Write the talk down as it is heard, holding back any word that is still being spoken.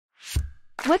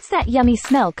What's that yummy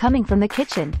smell coming from the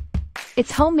kitchen?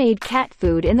 It's homemade cat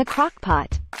food in the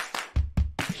crock-pot.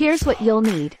 Here's what you'll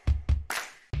need.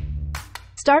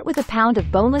 Start with a pound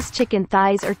of boneless chicken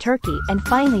thighs or turkey and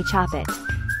finely chop it.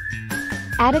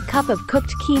 Add a cup of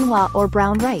cooked quinoa or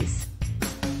brown rice.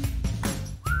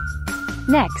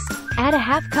 Next, add a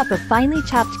half cup of finely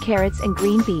chopped carrots and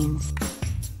green beans.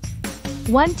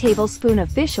 1 tablespoon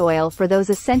of fish oil for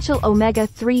those essential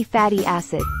omega-3 fatty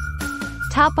acids.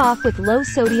 Top off with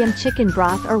low-sodium chicken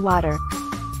broth or water.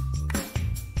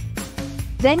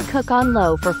 Then cook on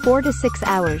low for 4 to 6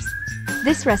 hours.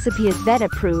 This recipe is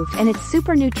vet-approved and it's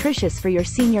super nutritious for your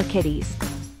senior kitties.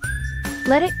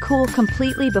 Let it cool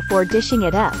completely before dishing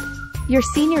it up. Your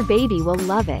senior baby will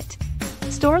love it.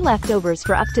 Store leftovers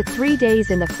for up to 3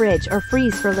 days in the fridge or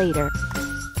freeze for later.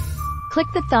 Click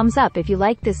the thumbs up if you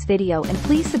like this video and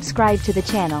please subscribe to the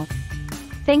channel.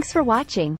 Thanks for watching.